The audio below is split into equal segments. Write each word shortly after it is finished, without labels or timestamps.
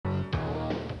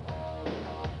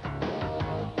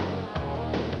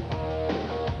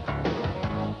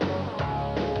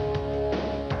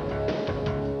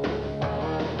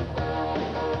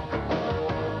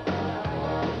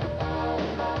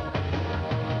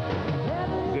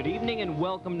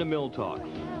welcome to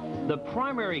MilTalk. The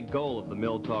primary goal of the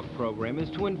MilTalk program is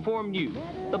to inform you,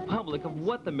 the public, of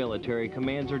what the military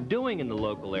commands are doing in the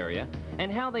local area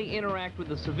and how they interact with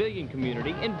the civilian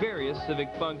community in various civic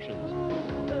functions.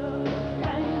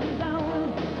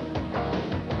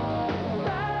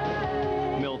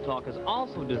 MilTalk is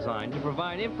also designed to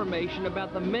provide information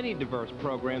about the many diverse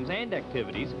programs and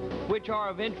activities which are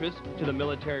of interest to the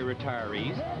military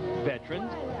retirees,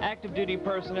 veterans, active duty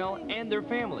personnel, and their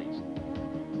families.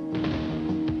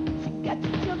 She got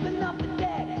you jumping off the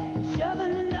deck,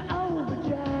 shoving in the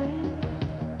overdrive.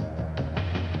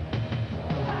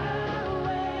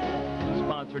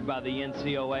 Sponsored by the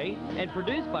NCOA and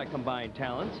produced by Combined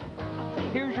Talents,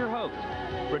 here's your host,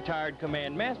 retired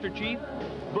Command Master Chief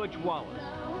Butch Wallace.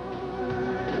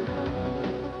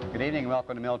 Good evening and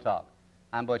welcome to MilTalk.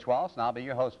 I'm Butch Wallace and I'll be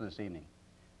your host for this evening.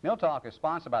 MilTalk is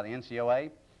sponsored by the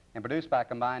NCOA and produced by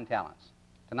Combined Talents.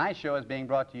 Tonight's show is being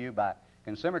brought to you by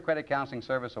Consumer Credit Counseling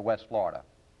Service of West Florida.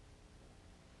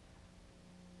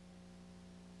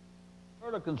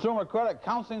 The Consumer Credit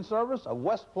Counseling Service of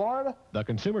West Florida? The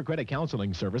Consumer Credit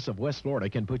Counseling Service of West Florida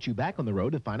can put you back on the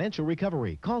road to financial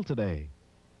recovery. Call today.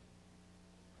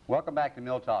 Welcome back to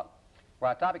MilTalk, where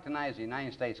our topic tonight is the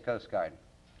United States Coast Guard.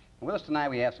 And with us tonight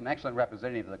we have some excellent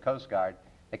representatives of the Coast Guard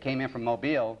that came in from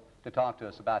Mobile to talk to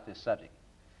us about this subject.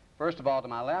 First of all, to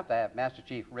my left I have Master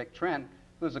Chief Rick Trent,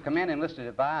 who is the Command Enlisted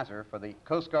Advisor for the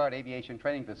Coast Guard Aviation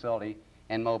Training Facility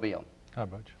in Mobile. Hi,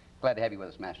 Butch. Glad to have you with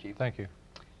us, Master Chief. Thank you.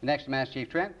 Next to Master Chief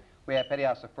Trent, we have Petty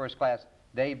Officer First Class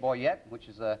Dave Boyett,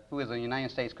 who is a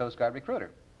United States Coast Guard recruiter.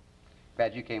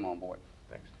 Glad you came on board.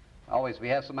 Thanks. Always, we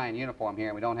have somebody in uniform here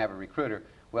and we don't have a recruiter.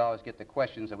 We always get the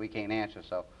questions that we can't answer,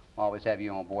 so we'll always have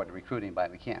you on board to recruit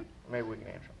anybody we can. Maybe we can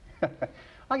answer them.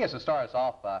 I guess to start us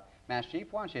off, Master Chief,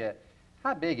 why don't you,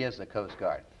 how big is the Coast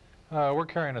Guard? We're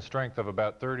carrying a strength of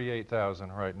about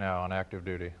 38,000 right now on active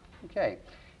duty. Okay.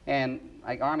 And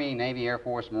like Army, Navy, Air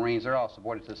Force, Marines, they're all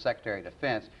subordinate to the Secretary of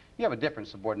Defense. You have a different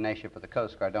subordination for the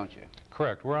Coast Guard, don't you?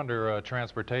 Correct. We're under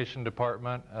Transportation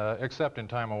Department, except in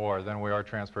time of war. Then we are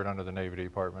transferred under the Navy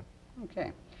Department.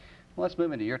 Okay. Well, let's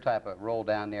move into your type of role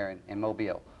down there in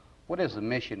Mobile. What is the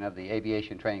mission of the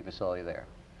aviation training facility there?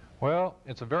 Well,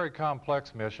 it's a very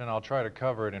complex mission. I'll try to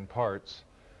cover it in parts.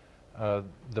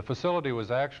 The facility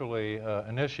was actually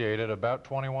initiated about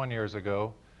 21 years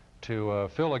ago to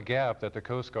fill a gap that the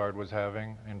Coast Guard was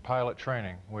having in pilot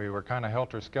training. We were kind of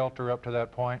helter-skelter up to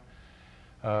that point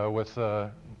with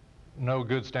no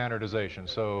good standardization.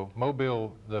 So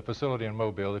Mobile, the facility in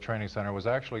Mobile, the training center, was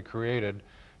actually created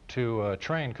to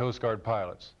train Coast Guard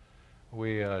pilots.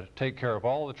 We take care of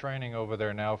all the training over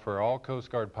there now for all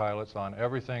Coast Guard pilots on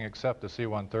everything except the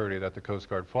C-130 that the Coast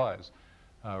Guard flies.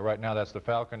 Right now that's the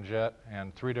Falcon jet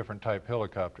and 3 different type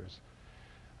helicopters.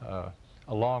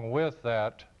 Along with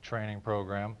that training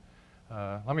program,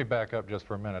 let me back up just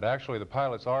for a minute. Actually, the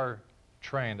pilots are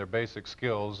trained their basic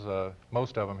skills,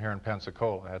 most of them here in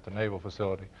Pensacola at the Naval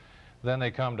facility. Then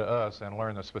they come to us and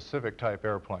learn the specific type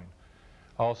airplane.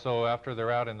 Also, after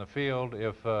they're out in the field,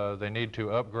 if they need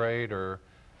to upgrade or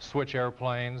switch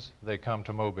airplanes, they come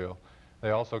to Mobile.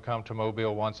 They also come to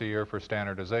Mobile once a year for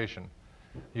standardization.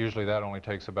 Usually that only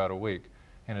takes about a week.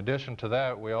 In addition to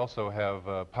that, we also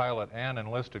have pilot and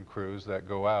enlisted crews that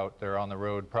go out. They're on the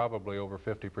road probably over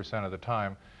 50% of the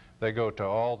time. They go to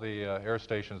all the air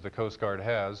stations the Coast Guard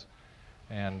has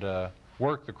and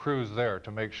work the crews there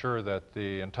to make sure that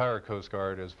the entire Coast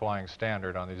Guard is flying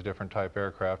standard on these different type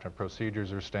aircraft and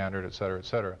procedures are standard, et cetera, et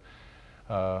cetera.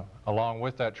 Along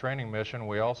with that training mission,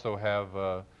 we also have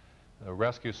a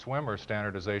rescue swimmer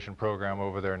standardization program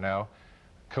over there now.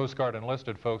 Coast Guard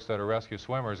enlisted folks that are rescue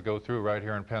swimmers go through right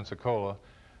here in Pensacola.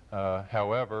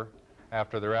 However,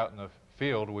 after they're out in the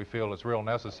field, we feel it's real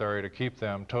necessary to keep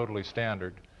them totally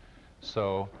standard.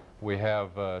 So we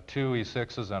have 2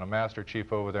 E6s and a Master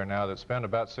Chief over there now that spend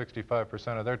about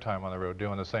 65% of their time on the road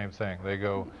doing the same thing. They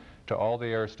go to all the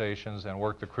air stations and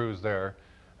work the crews there.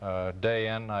 Day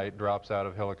and night, drops out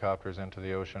of helicopters into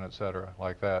the ocean, et cetera,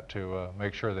 like that, to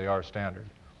make sure they are standard.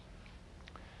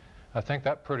 I think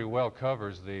that pretty well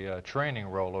covers the training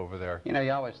role over there. You know,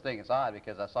 you always think it's odd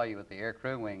because I saw you with the air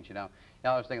crew wings, you know. You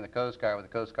always think of the Coast Guard with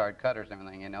the Coast Guard cutters and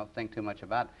everything, you know, think too much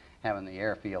about having the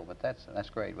airfield, but that's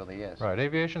great, it really is. Right,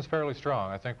 aviation's fairly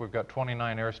strong. I think we've got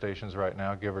 29 air stations right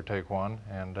now, give or take one,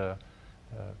 and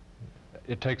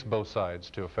it takes both sides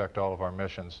to affect all of our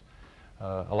missions.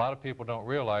 A lot of people don't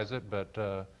realize it,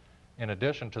 but in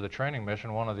addition to the training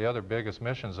mission, one of the other biggest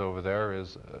missions over there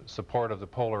is support of the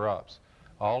polar ops.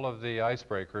 All of the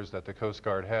icebreakers that the Coast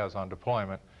Guard has on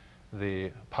deployment,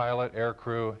 the pilot, air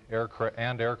crew,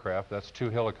 and aircraft, that's 2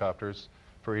 helicopters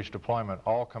for each deployment,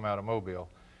 all come out of Mobile.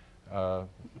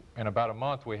 In about a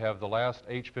month, we have the last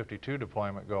H-52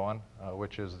 deployment going,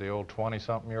 which is the old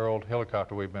 20-something-year-old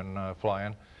helicopter we've been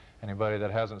flying. Anybody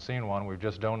that hasn't seen one, we've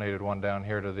just donated one down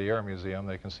here to the Air Museum.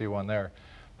 They can see one there.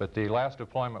 But the last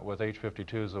deployment with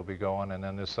H-52s will be going, and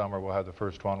then this summer we'll have the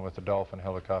first one with the Dolphin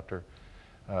helicopter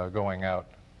going out.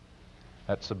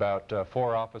 That's about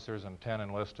 4 officers and 10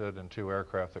 enlisted and 2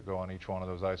 aircraft that go on each one of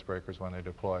those icebreakers when they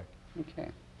deploy. Okay.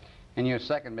 And your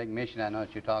second big mission I know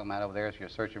that you're talking about over there is your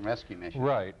search and rescue mission.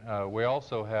 Right. We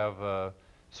also have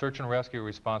search and rescue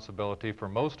responsibility for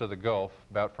most of the Gulf,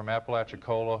 about from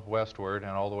Apalachicola westward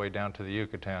and all the way down to the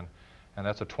Yucatan. And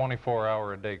that's a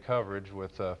 24-hour-a-day coverage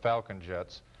with Falcon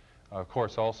jets. Of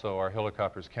course, also our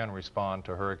helicopters can respond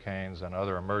to hurricanes and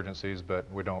other emergencies, but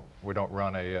we don't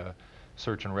run a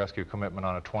search and rescue commitment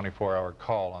on a 24-hour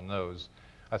call on those.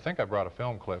 I think I brought a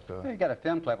film clip. You got a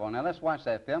film clip on. Now let's watch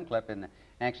that film clip and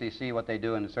actually see what they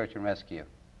do in the search and rescue.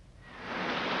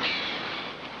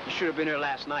 You should have been here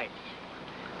last night.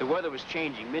 The weather was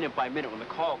changing minute by minute when the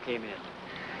call came in.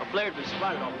 A flare had been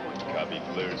spotted off point. Copy,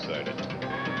 flare sighted.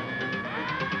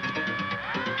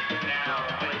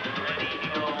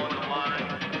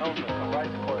 Right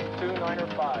course,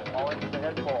 295, all into the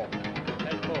head full.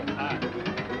 Head full,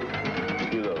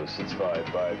 Kilo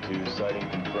 6552, sighting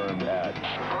confirmed at.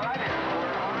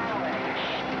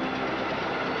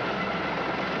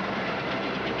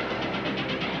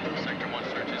 Sector 1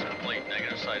 search is complete.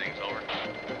 Negative sightings, over.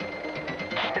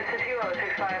 This is Kilo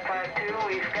 6552.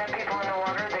 We've got people in the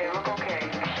water. They look okay.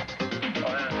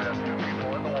 Oh, yeah, we have 2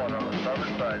 people in the water on the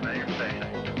starboard side, now you're safe.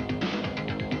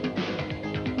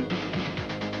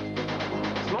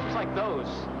 Slopes like those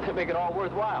make it all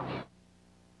worthwhile.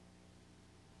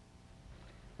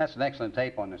 That's an excellent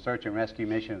tape on the search and rescue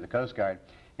mission of the Coast Guard.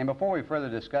 And before we further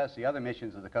discuss the other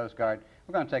missions of the Coast Guard,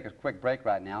 we're going to take a quick break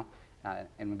right now,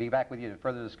 and we'll be back with you to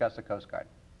further discuss the Coast Guard.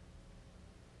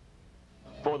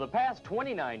 For the past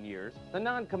 29 years, the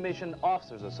Non-Commissioned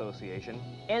Officers Association,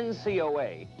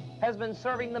 NCOA, has been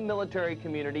serving the military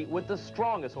community with the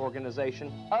strongest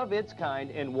organization of its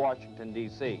kind in Washington,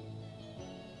 D.C.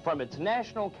 From its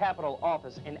national capital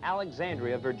office in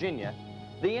Alexandria, Virginia,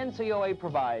 the NCOA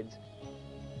provides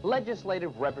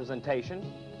legislative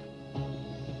representation,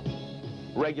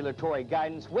 regulatory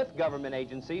guidance with government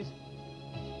agencies,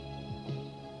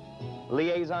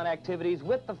 liaison activities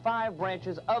with the 5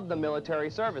 branches of the military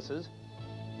services,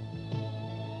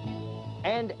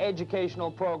 and educational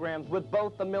programs with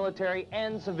both the military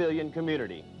and civilian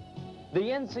community. The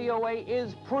NCOA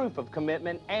is proof of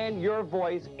commitment and your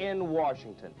voice in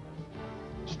Washington.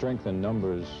 Strength in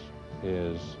numbers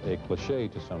is a cliche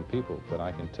to some people, but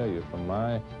I can tell you from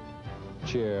my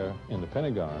chair in the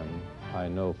Pentagon, I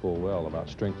know full well about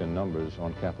strength in numbers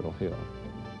on Capitol Hill.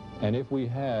 And if we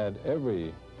had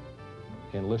every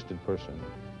enlisted person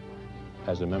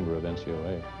as a member of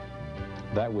NCOA,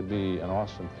 that would be an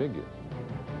awesome figure.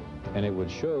 And it would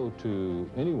show to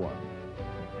anyone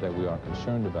that we are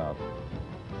concerned about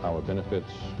our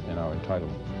benefits and our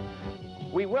entitlements.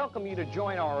 We welcome you to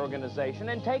join our organization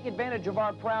and take advantage of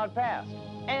our proud past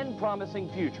and promising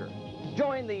future.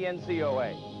 Join the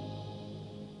NCOA.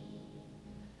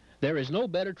 There is no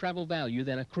better travel value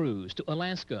than a cruise to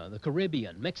Alaska, the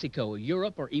Caribbean, Mexico,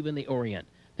 Europe, or even the Orient.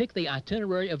 Pick the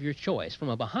itinerary of your choice, from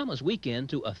a Bahamas weekend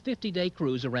to a 50-day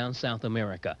cruise around South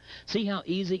America. See how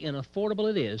easy and affordable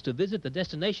it is to visit the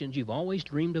destinations you've always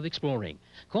dreamed of exploring.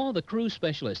 Call the cruise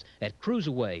specialist at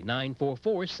Cruiseaway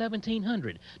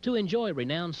 944-1700 to enjoy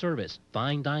renowned service,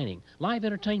 fine dining, live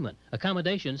entertainment,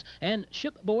 accommodations, and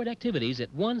shipboard activities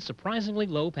at one surprisingly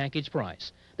low package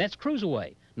price. That's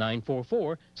Cruiseaway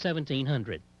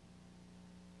 944-1700.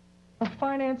 Our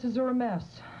finances are a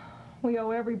mess. We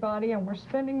owe everybody, and we're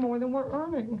spending more than we're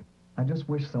earning. I just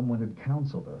wish someone had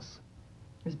counseled us.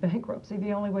 Is bankruptcy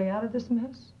the only way out of this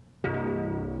mess?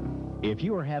 If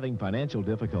you are having financial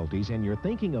difficulties and you're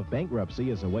thinking of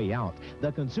bankruptcy as a way out,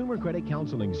 the Consumer Credit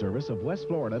Counseling Service of West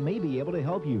Florida may be able to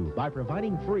help you by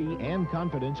providing free and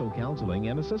confidential counseling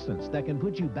and assistance that can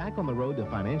put you back on the road to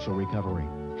financial recovery.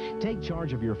 Take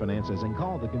charge of your finances and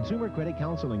call the Consumer Credit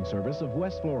Counseling Service of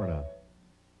West Florida.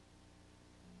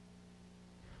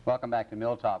 Welcome back to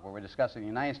MilTalk, where we're discussing the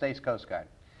United States Coast Guard.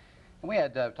 And we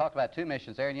had talked about 2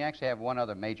 missions there, and you actually have one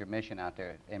other major mission out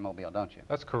there in Mobile, don't you?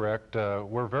 That's correct.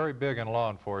 We're very big in law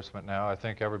enforcement now. I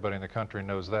think everybody in the country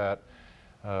knows that.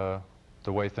 The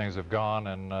way things have gone,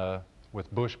 and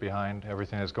with Bush behind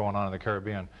everything that's going on in the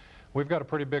Caribbean. We've got a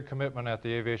pretty big commitment at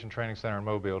the Aviation Training Center in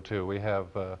Mobile, too. We have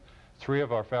 3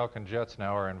 of our Falcon jets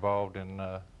now are involved in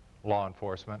law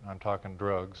enforcement. I'm talking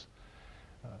drugs.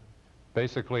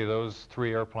 Basically, those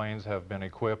 3 airplanes have been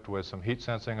equipped with some heat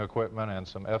sensing equipment and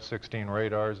some F-16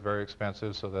 radars, very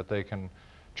expensive, so that they can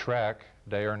track,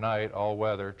 day or night, all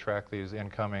weather, track these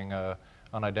incoming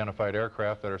unidentified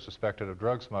aircraft that are suspected of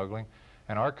drug smuggling.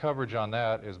 And our coverage on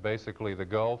that is basically the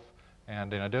Gulf,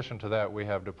 and in addition to that, we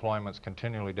have deployments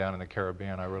continually down in the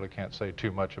Caribbean. I really can't say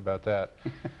too much about that.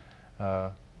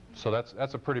 So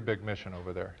that's a pretty big mission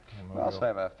over there. We also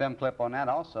have a film clip on that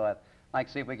also. I'd like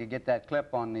to see if we could get that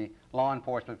clip on the law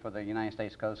enforcement for the United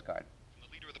States Coast Guard. The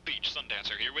leader of the beach,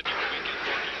 Sundancer, here with you. Weekend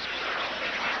forecast.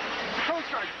 Coast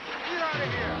Guard, get out of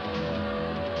here!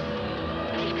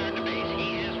 Coast Guard to base.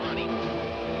 He is running.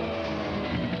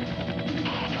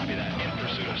 Copy that. In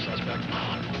pursuit of suspect.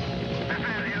 This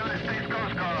is United States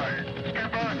Coast Guard.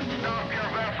 Skipper, stop your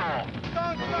vessel.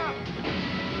 Don't stop!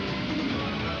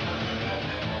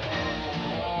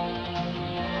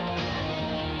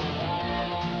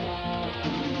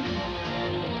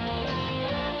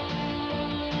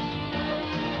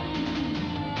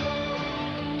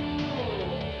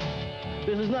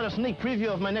 This is not a sneak preview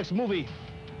of my next movie.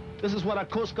 This is what our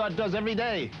Coast Guard does every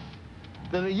day.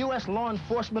 They're the U.S. law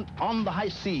enforcement on the high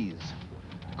seas.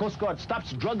 Coast Guard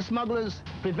stops drug smugglers,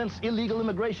 prevents illegal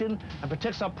immigration, and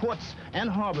protects our ports and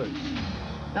harbors.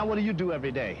 Now, what do you do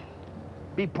every day?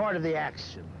 Be part of the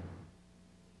action.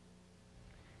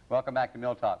 Welcome back to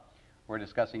MilTalk. We're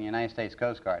discussing the United States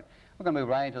Coast Guard. We're going to move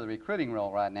right into the recruiting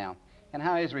role right now. And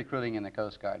how is recruiting in the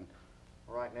Coast Guard?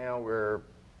 Right now, we're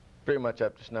pretty much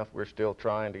up to snuff. We're still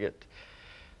trying to get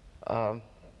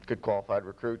good qualified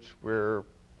recruits. We're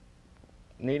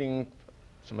needing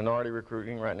some minority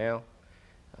recruiting right now.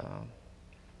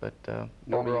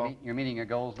 Overall, you're meeting your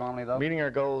goals normally, though? Meeting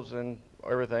our goals and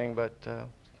everything, but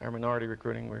our minority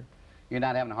recruiting, you're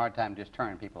not having a hard time just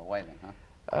turning people away then,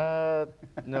 huh?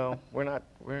 No, we're not.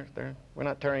 We're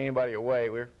not turning anybody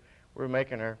away. We're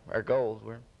making our goals.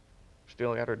 We're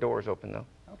still got our doors open though.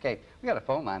 Okay, we got a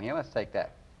phone line here. Let's take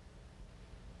that.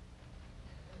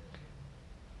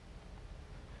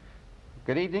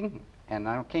 Good evening, and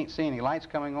I can't see any lights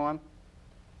coming on.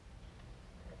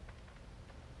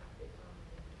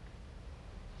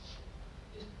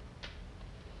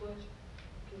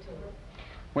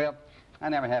 Well, I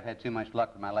never have had too much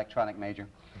luck with my electronic major.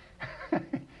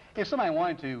 If somebody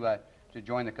wanted to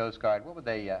join the Coast Guard, what would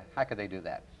they? How could they do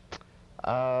that?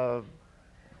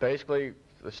 Basically,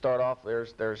 to start off,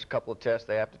 there's a couple of tests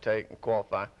they have to take and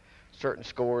qualify. Certain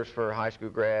scores for high school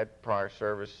grad, prior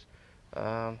service.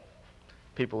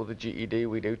 People with a GED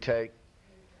we do take.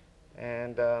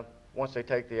 And once they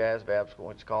take the ASVAB score,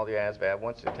 it's called the ASVAB,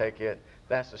 once they take it,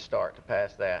 that's the start to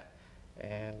pass that.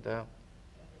 And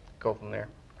go from there.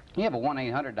 You have a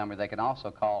 1-800 number they can also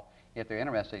call if they're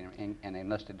interested in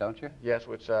enlisted, don't you? Yes,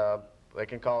 which they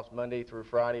can call us Monday through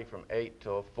Friday from 8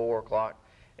 till 4 o'clock.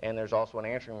 And there's also an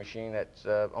answering machine that's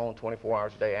on 24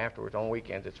 hours a day afterwards on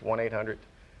weekends. It's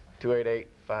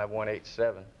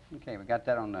 1-800-288-5187. Okay, we got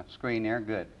that on the screen there.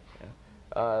 Good. Yeah.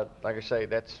 Like I say,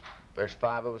 there's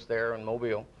 5 of us there in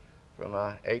Mobile from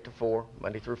 8 to 4,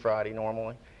 Monday through Friday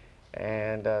normally.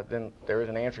 And then there is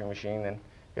an answering machine. And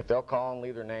if they'll call and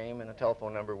leave their name and a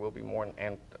telephone number, we'll be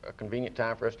and a convenient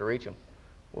time for us to reach them,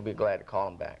 we'll be glad to call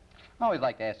them back. I always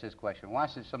like to ask this question. Why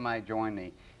should somebody join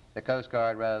the Coast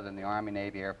Guard rather than the Army,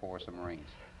 Navy, Air Force, or Marines?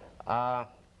 A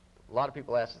lot of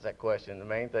people ask us that question. The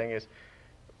main thing is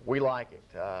we like it.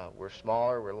 We're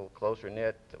smaller, we're a little closer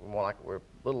knit, we're a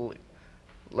little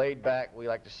laid back, we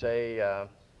like to say, a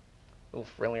little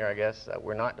friendlier, I guess.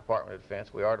 We're not Department of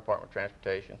Defense, we are Department of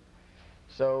Transportation.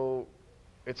 So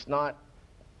it's not,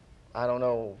 I don't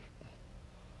know,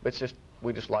 it's just,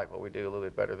 we just like what we do a little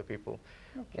bit better than people.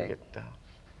 Okay.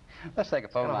 Let's take a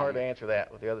phone line. It's kind of hard to answer that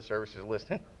with the other services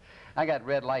listening. I got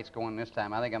red lights going this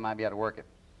time. I think I might be able to work it.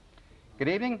 Good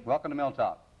evening. Welcome to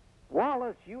MilTalk.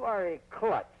 Wallace, you are a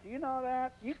klutz. You know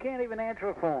that? You can't even answer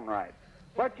a phone right.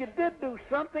 But you did do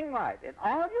something right. In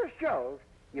all of your shows,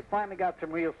 you finally got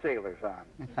some real sailors on.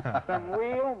 Some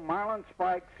real marlin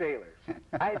spike sailors.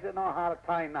 Guys that know how to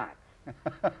tie knots.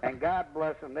 And God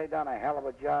bless them, they done a hell of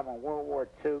a job on World War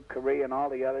II, Korea, and all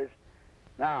the others.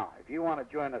 Now, if you want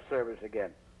to join the service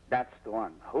again, that's the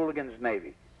one. Hooligan's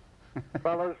Navy.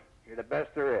 Fellas, you're the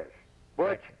best there is.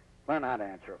 Butch, learn how to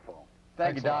answer a phone.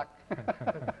 Thank you, Doc.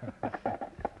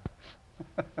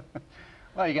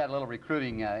 Well, you got a little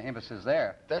recruiting emphasis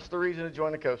there. That's the reason to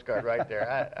join the Coast Guard right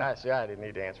there. I see, I didn't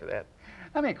need to answer that.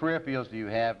 How many career fields do you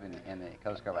have in the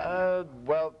Coast Guard right now?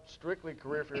 Well, strictly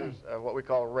career fields, what we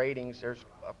call ratings. There's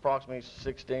approximately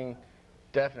 16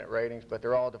 definite ratings, but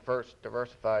they're all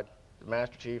diversified. The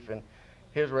Master Chief and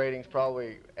his ratings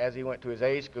probably, as he went to his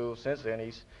A school since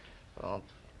then,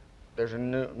 there's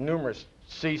numerous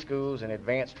C schools and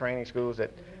advanced training schools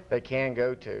that they can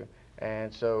go to.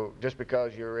 And so just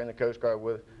because you're in the Coast Guard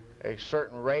with a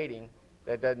certain rating,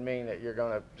 that doesn't mean that you're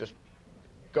going to just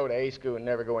go to A school and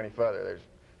never go any further. There's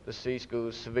the C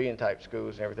schools, civilian type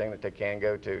schools and everything that they can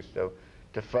go to, so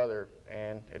to further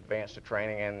and advance the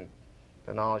training and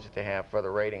the knowledge that they have for the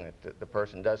rating that the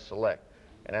person does select.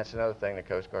 And that's another thing the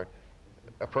Coast Guard,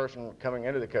 a person coming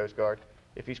into the Coast Guard,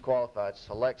 if he's qualified,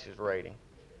 selects his rating,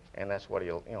 and that's what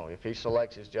he'll, you know, if he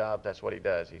selects his job, that's what he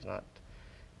does.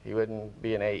 He wouldn't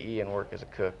be an AE and work as a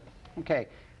cook. Okay.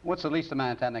 What's the least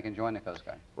amount of time they can join the Coast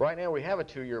Guard? Right now we have a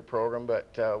 2-year program, but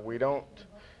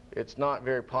it's not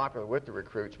very popular with the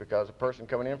recruits because a person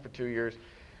coming in for 2 years,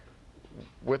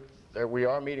 we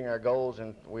are meeting our goals,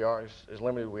 and we are as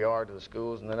limited as we are to the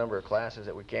schools and the number of classes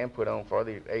that we can put on for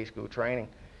the A school training.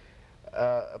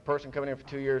 A person coming in for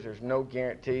 2 years, there's no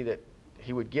guarantee that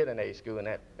he would get an A school in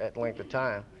that length of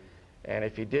time. And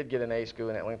if he did get an A school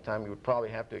in that length of time, he would probably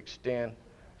have to extend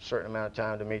a certain amount of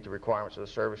time to meet the requirements of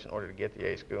the service in order to get the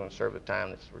A school and serve the time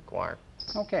that's required.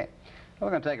 Okay. Well, we're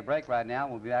going to take a break right now.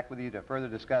 We'll be back with you to further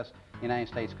discuss the United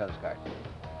States Coast Guard.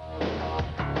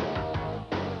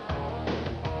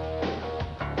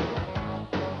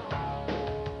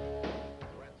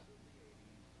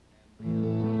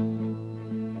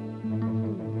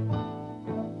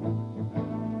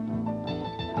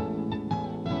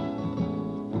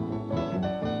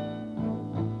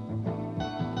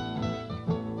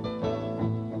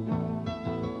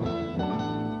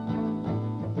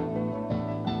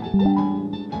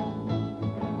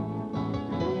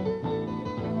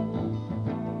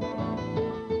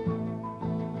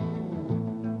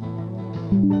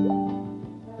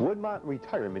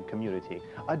 Retirement community,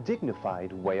 a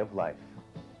dignified way of life.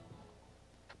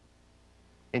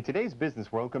 In today's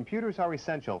business world, computers are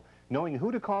essential. Knowing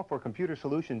who to call for computer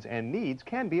solutions and needs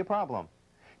can be a problem.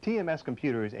 TMS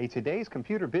Computers, a today's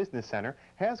computer business center,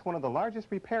 has one of the largest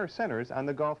repair centers on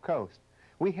the Gulf Coast.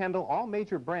 We handle all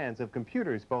major brands of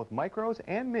computers, both micros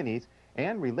and minis,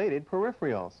 and related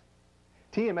peripherals.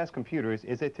 TMS Computers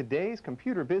is a today's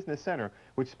computer business center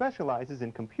which specializes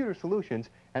in computer solutions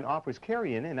and offers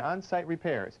carry-in and on-site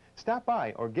repairs. Stop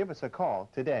by or give us a call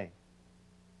today.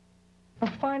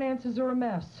 Our finances are a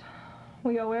mess.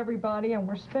 We owe everybody and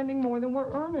we're spending more than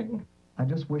we're earning. I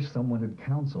just wish someone had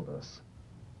counseled us.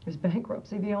 Is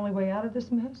bankruptcy the only way out of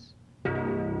this mess?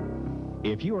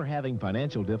 If you are having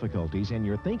financial difficulties and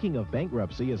you're thinking of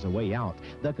bankruptcy as a way out,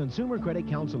 the Consumer Credit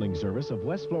Counseling Service of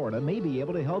West Florida may be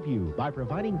able to help you by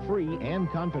providing free and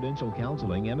confidential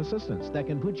counseling and assistance that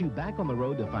can put you back on the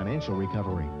road to financial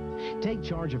recovery. Take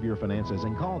charge of your finances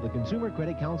and call the Consumer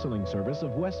Credit Counseling Service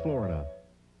of West Florida.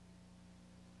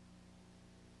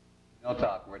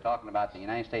 MilTalk. We're talking about the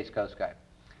United States Coast Guard.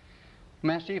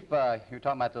 Master Chief, you're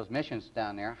talking about those missions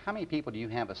down there. How many people do you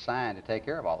have assigned to take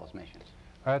care of all those missions?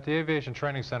 At the Aviation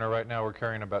Training Center right now, we're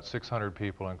carrying about 600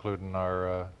 people, including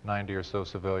our 90 or so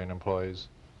civilian employees.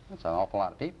 That's an awful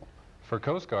lot of people. For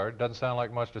Coast Guard, doesn't sound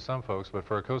like much to some folks, but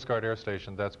for a Coast Guard air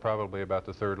station, that's probably about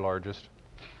the 3rd largest.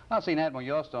 I've seen Admiral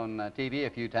Yost on TV a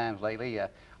few times lately.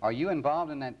 Are you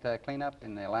involved in that cleanup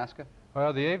in Alaska?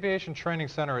 Well, the Aviation Training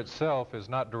Center itself is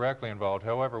not directly involved.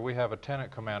 However, we have a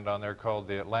tenant command on there called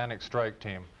the Atlantic Strike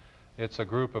Team. It's a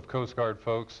group of Coast Guard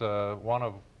folks. One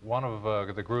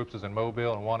of the groups is in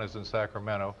Mobile and one is in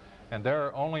Sacramento. And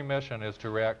their only mission is to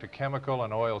react to chemical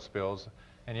and oil spills.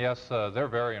 And yes, they're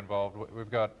very involved. We've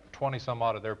got 20 some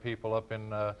odd of their people up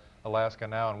in Alaska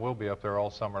now, and we'll be up there all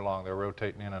summer long. They're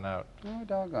rotating in and out. Oh,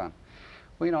 doggone.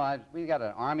 Well, you know, we've got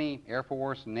an Army, Air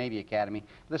Force, and Navy Academy.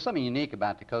 There's something unique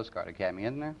about the Coast Guard Academy,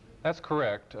 isn't there? That's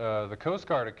correct. The Coast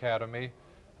Guard Academy,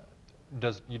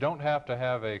 you don't have to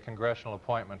have a congressional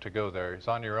appointment to go there. It's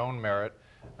on your own merit.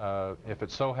 If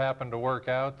it so happened to work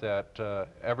out that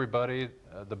everybody,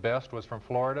 the best was from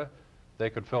Florida, they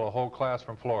could fill a whole class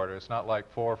from Florida. It's not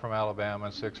like 4 from Alabama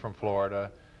and 6 from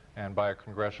Florida and by a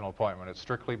congressional appointment. It's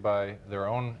strictly by their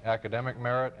own academic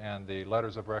merit and the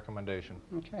letters of recommendation.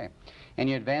 Okay. And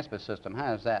your advancement system,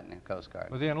 how is that in the Coast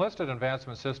Guard? Well, the enlisted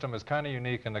advancement system is kind of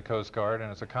unique in the Coast Guard,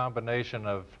 and it's a combination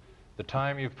of the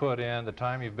time you've put in, the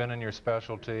time you've been in your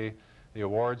specialty, the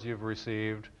awards you've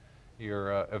received,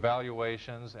 your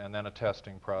evaluations, and then a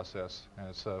testing process. And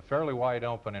it's fairly wide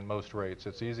open in most rates.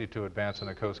 It's easy to advance in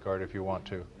the Coast Guard if you want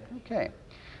to. Okay.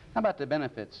 How about the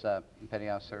benefits, Petty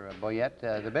Officer Boyett?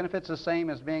 The benefits the same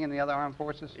as being in the other armed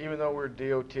forces? Even though we're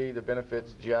DOT, the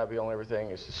benefits, GI Bill, and everything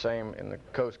is the same in the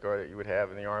Coast Guard that you would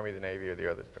have in the Army, the Navy, or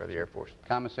the Air Force.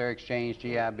 Commissary exchange,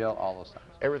 GI Bill, all those things.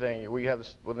 Everything. We have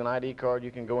with an ID card,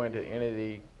 you can go into any of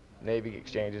the Navy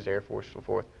exchanges, Air Force, so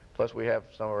forth. Plus, we have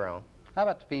some of our own. How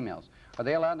about the females? Are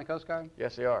they allowed in the Coast Guard?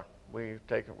 Yes, they are. We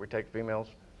take females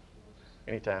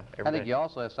anytime, every I think day. you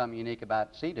also have something unique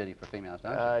about sea duty for females,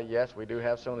 don't you? Yes, we do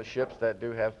have some of the ships that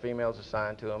do have females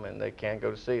assigned to them, and they can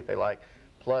go to sea if they like.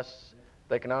 Plus,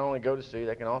 they can not only go to sea,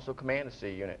 they can also command a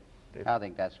sea unit. I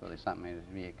think that's really something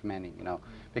to be commending, you know,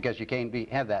 because you can't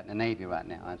have that in the Navy right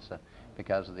now. That's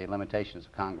because of the limitations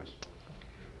of Congress.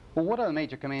 Well, what other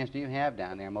major commands do you have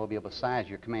down there in Mobile besides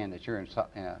your command that you're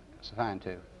assigned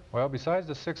to? Well, besides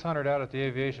the 600 out at the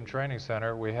Aviation Training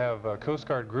Center, we have Coast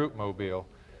Guard Group Mobile,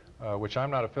 which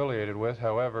I'm not affiliated with.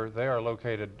 However, they are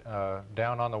located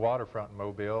down on the waterfront in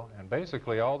Mobile, and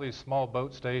basically all these small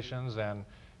boat stations and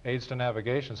aids to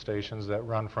navigation stations that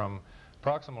run from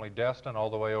approximately Destin all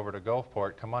the way over to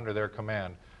Gulfport come under their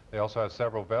command. They also have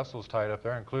several vessels tied up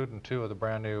there, including 2 of the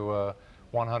brand new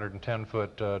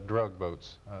 110-foot drug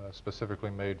boats, specifically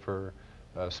made for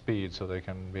speed, so they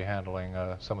can be handling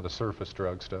some of the surface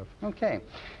drug stuff. Okay.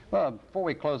 Well, before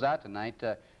we close out tonight,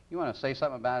 you want to say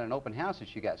something about an open house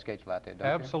that you got scheduled out there, don't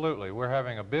you? Absolutely. We're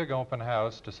having a big open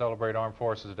house to celebrate Armed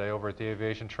Forces Day over at the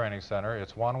Aviation Training Center.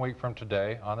 It's 1 week from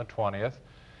today, on the 20th.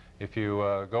 If you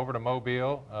go over to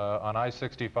Mobile on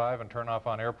I-65 and turn off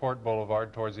on Airport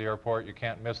Boulevard towards the airport, you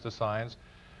can't miss the signs.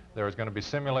 There's going to be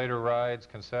simulator rides,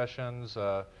 concessions,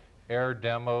 air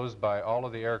demos by all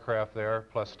of the aircraft there,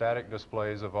 plus static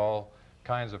displays of all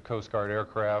kinds of Coast Guard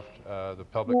aircraft. The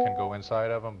public can go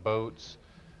inside of them, boats,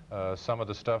 some of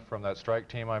the stuff from that strike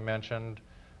team I mentioned.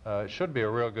 It should be a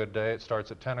real good day. It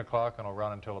starts at 10 o'clock and will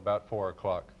run until about 4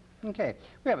 o'clock. Okay.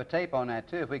 We have a tape on that,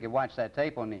 too. If we could watch that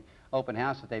tape on the open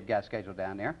house that they've got scheduled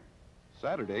down there.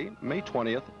 Saturday, May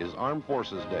 20th, is Armed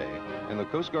Forces Day, and the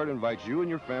Coast Guard invites you and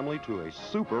your family to a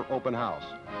super open house.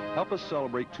 Help us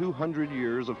celebrate 200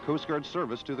 years of Coast Guard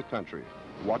service to the country.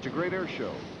 Watch a great air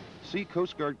show. See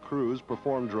Coast Guard crews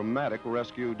perform dramatic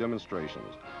rescue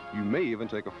demonstrations. You may even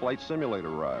take a flight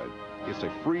simulator ride. It's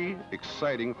a free,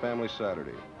 exciting family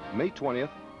Saturday, May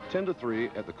 20th, 10 to 3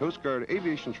 at the Coast Guard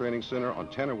Aviation Training Center on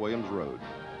Tanner Williams Road.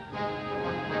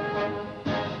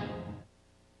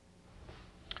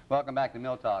 Welcome back to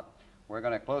MilTalk. We're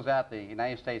going to close out the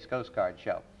United States Coast Guard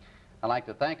show. I'd like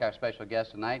to thank our special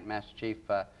guests tonight, Master Chief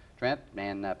Trent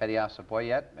and Petty Officer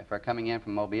Boyett, for coming in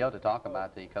from Mobile to talk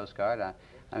about the Coast Guard. I'm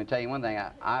going to tell you one thing.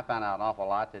 I found out an awful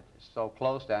lot that's so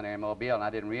close down there in Mobile, and I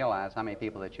didn't realize how many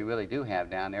people that you really do have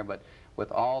down there. But with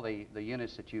all the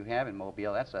units that you have in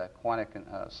Mobile, that's quite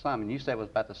a sum. And you said it was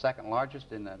about the second largest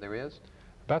there is?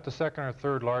 About the second or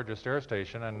third largest air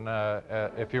station, and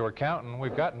if you were counting,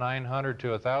 we've got 900 to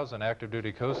 1,000 active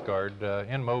duty Coast Guard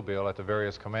in Mobile at the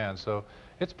various commands. So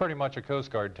it's pretty much a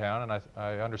Coast Guard town, and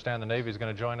I understand the Navy's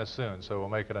going to join us soon, so we'll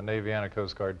make it a Navy and a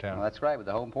Coast Guard town. Well, that's right. With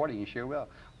the home porting, you sure will.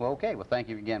 Well, okay. Well, thank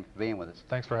you again for being with us.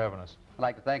 Thanks for having us. I'd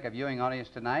like to thank our viewing audience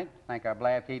tonight. Thank our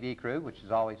Blab TV crew, which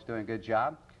is always doing a good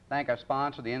job. Thank our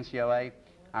sponsor, the NCOA,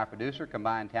 our producer,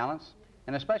 Combined Talents,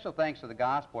 and a special thanks to the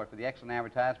Gosport for the excellent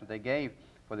advertisement they gave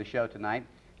for the show tonight.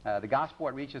 The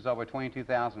Gosport reaches over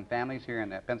 22,000 families here in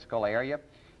the Pensacola area.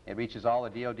 It reaches all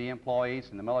the DOD employees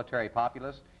and the military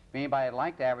populace. If anybody would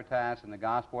like to advertise in the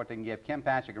Gosport, they can give Kim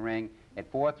Patrick a ring at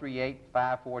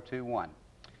 438-5421.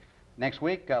 Next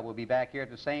week, we'll be back here at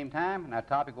the same time, and our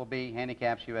topic will be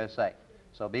Handicaps USA.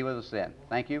 So be with us then.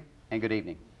 Thank you, and good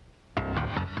evening.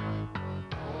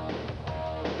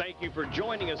 Thank you for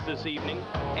joining us this evening,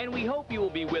 and we hope you will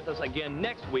be with us again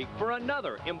next week for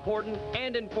another important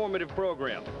and informative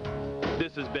program.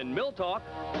 This has been MilTalk,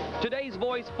 today's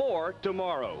voice for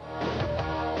tomorrow.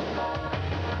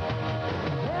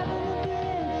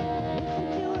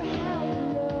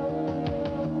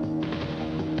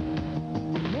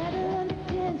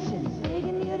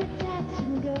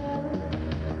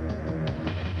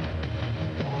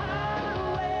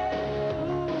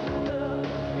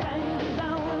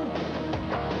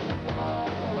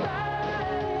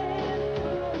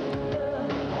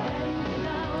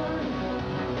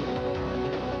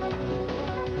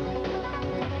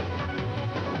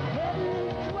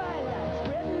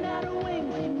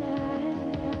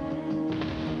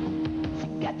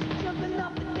 Got to